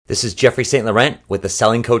This is Jeffrey St. Laurent with the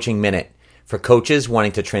Selling Coaching Minute for coaches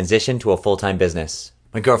wanting to transition to a full-time business.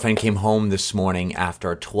 My girlfriend came home this morning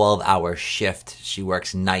after a 12-hour shift. She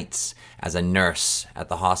works nights as a nurse at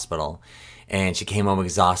the hospital, and she came home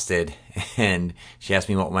exhausted, and she asked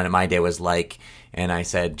me what my day was like, and I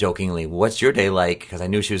said jokingly, "What's your day like?" Because I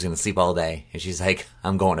knew she was going to sleep all day. And she's like,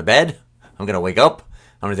 "I'm going to bed, I'm going to wake up,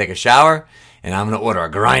 I'm going to take a shower, and I'm going to order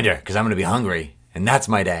a grinder because I'm going to be hungry, and that's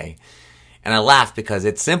my day." And I laughed because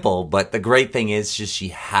it's simple, but the great thing is just she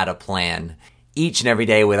had a plan. Each and every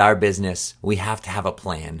day with our business, we have to have a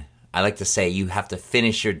plan. I like to say you have to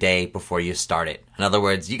finish your day before you start it. In other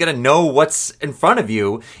words, you got to know what's in front of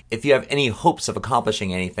you if you have any hopes of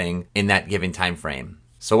accomplishing anything in that given time frame.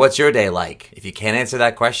 So what's your day like? If you can't answer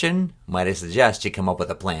that question, might I suggest you come up with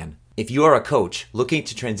a plan. If you are a coach looking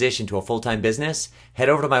to transition to a full-time business, head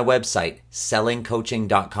over to my website,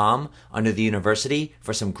 sellingcoaching.com, under the university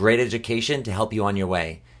for some great education to help you on your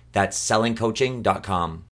way. That's sellingcoaching.com.